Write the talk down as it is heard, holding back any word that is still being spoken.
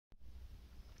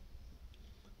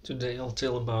Today I'll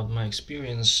tell about my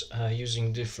experience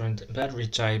using different battery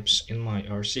types in my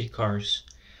RC cars.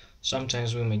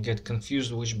 Sometimes we may get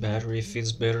confused which battery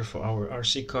fits better for our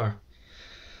RC car.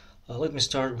 Let me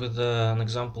start with an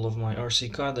example of my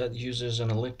RC car that uses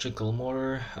an electrical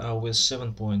motor with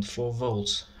 7.4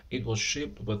 volts. It was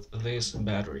shipped with this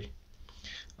battery.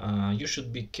 You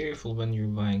should be careful when you're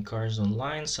buying cars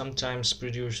online. Sometimes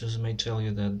producers may tell you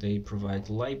that they provide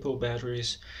LiPo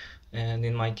batteries, and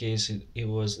in my case it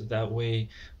was that way.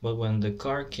 But when the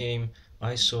car came,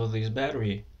 I saw this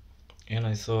battery and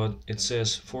I thought it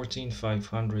says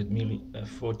 14500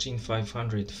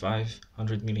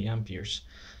 500 milliamperes.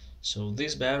 So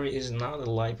this battery is not a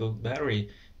LiPo battery,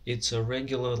 it's a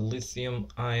regular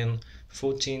lithium-ion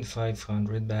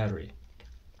 14500 battery,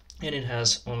 and it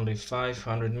has only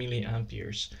 500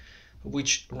 milliamperes,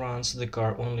 which runs the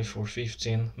car only for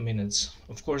 15 minutes.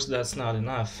 Of course, that's not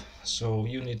enough, so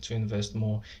you need to invest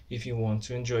more if you want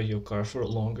to enjoy your car for a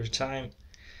longer time.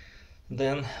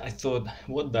 Then I thought,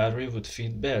 what battery would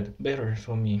fit better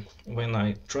for me? When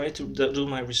I tried to do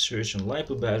my research on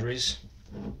LiPo batteries,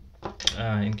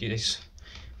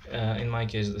 in my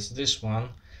case this one,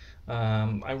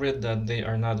 I read that they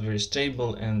are not very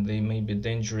stable and they may be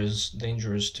dangerous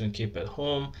to keep at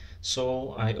home,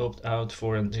 so I opt out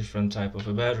for a different type of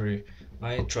a battery.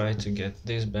 I tried to get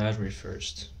this battery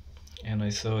first, and I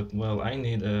thought, well, I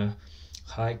need a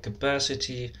high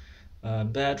capacity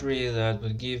battery that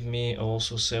would give me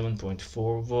also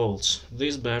 7.4 volts.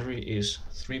 This battery is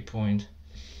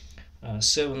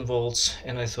 3.7 volts,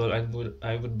 and I thought I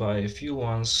would buy a few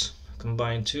ones,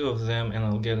 combine two of them, and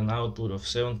I'll get an output of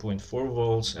 7.4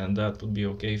 volts, and that would be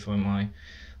okay for my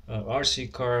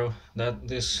RC car. That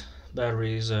this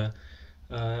battery is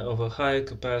of a high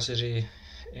capacity,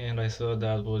 and I thought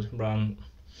that would run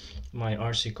my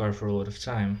RC car for a lot of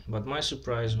time. But my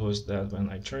surprise was that when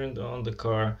I turned on the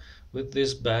car with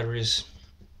these batteries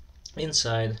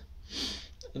inside,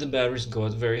 the batteries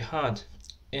got very hot,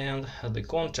 and the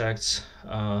contacts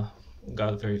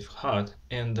got very hot,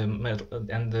 and the metal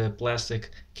and the plastic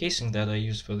casing that I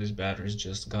used for these batteries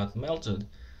just got melted.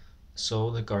 So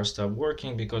the car stopped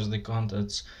working because the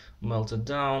contacts melted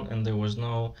down and there was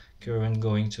no current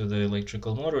going to the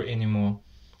electrical motor anymore.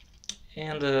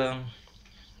 And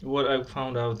what I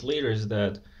found out later is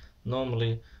that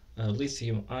normally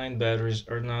lithium-ion batteries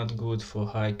are not good for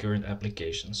high current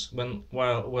applications. When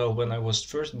I was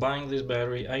first buying this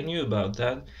battery, I knew about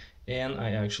that, and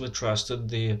I actually trusted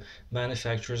the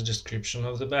manufacturer's description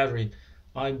of the battery.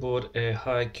 I bought a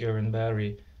high current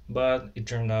battery, but it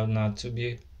turned out not to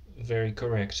be very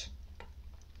correct.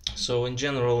 So in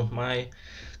general, my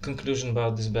conclusion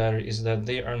about this battery is that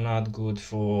they are not good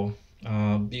for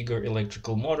bigger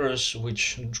electrical motors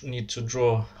which need to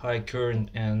draw high current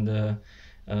and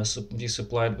be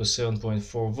supplied with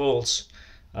 7.4 volts.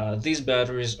 These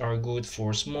batteries are good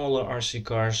for smaller RC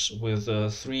cars with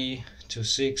 3 to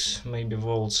 6 maybe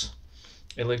volts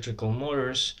electrical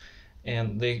motors,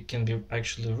 and they can be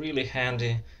actually really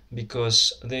handy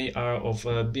because they are of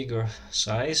a bigger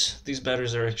size. These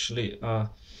batteries are actually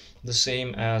the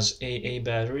same as AA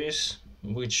batteries,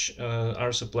 which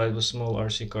are supplied with small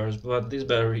RC cars, but this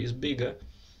battery is bigger.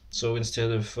 So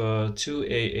instead of two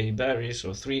AA batteries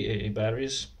or three AA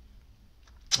batteries,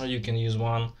 you can use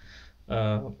one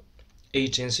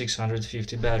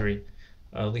 18650 battery,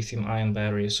 lithium-ion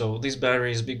battery. So this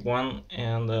battery is big one,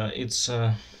 and it's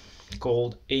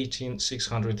called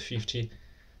 18650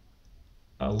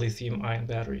 lithium-ion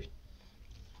battery.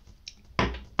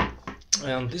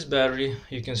 And this battery,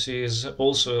 you can see, is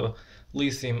also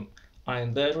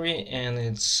lithium-ion battery, and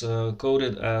it's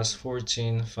coded as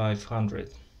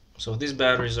 14500. So these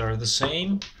batteries are the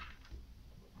same.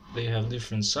 They have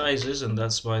different sizes, and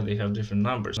that's why they have different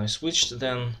numbers. I switched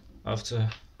then, after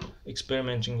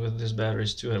experimenting with these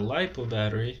batteries, to a LiPo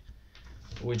battery,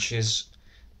 which is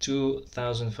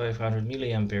 2500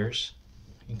 milliamperes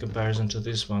in comparison to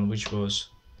this one, which was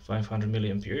 500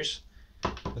 milliamperes.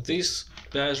 This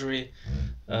battery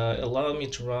allowed me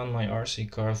to run my RC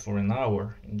car for an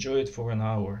hour, enjoy it for an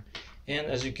hour. And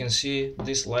as you can see,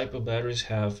 these LiPo batteries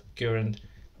have current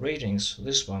ratings.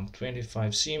 This one,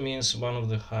 25C, means one of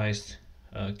the highest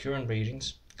current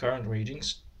ratings.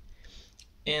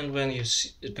 And when you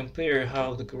compare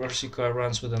how the RC car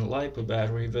runs with a LiPo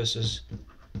battery versus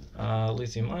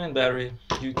lithium-ion battery,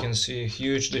 you can see a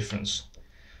huge difference.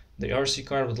 The RC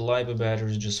car with LiPo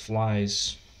batteries just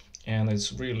flies, and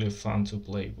it's really fun to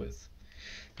play with.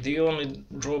 The only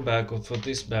drawback for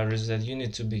this battery is that you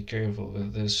need to be careful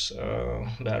with these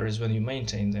batteries when you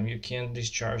maintain them. You can't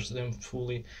discharge them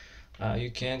fully.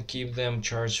 You can't keep them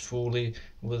charged fully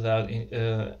without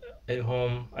at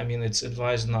home. I mean, it's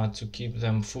advised not to keep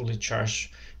them fully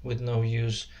charged with no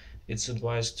use. It's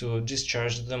advised to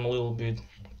discharge them a little bit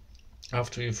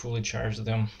after you fully charge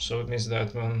them. So it means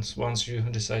that once you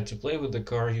decide to play with the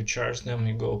car, you charge them,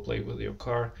 you go play with your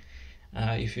car.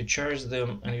 If you charge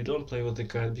them and you don't play with the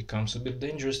car, it becomes a bit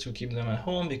dangerous to keep them at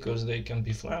home because they can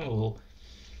be flammable.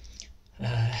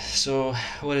 So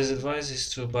what is advised is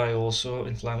to buy also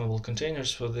inflammable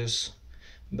containers for these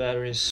batteries.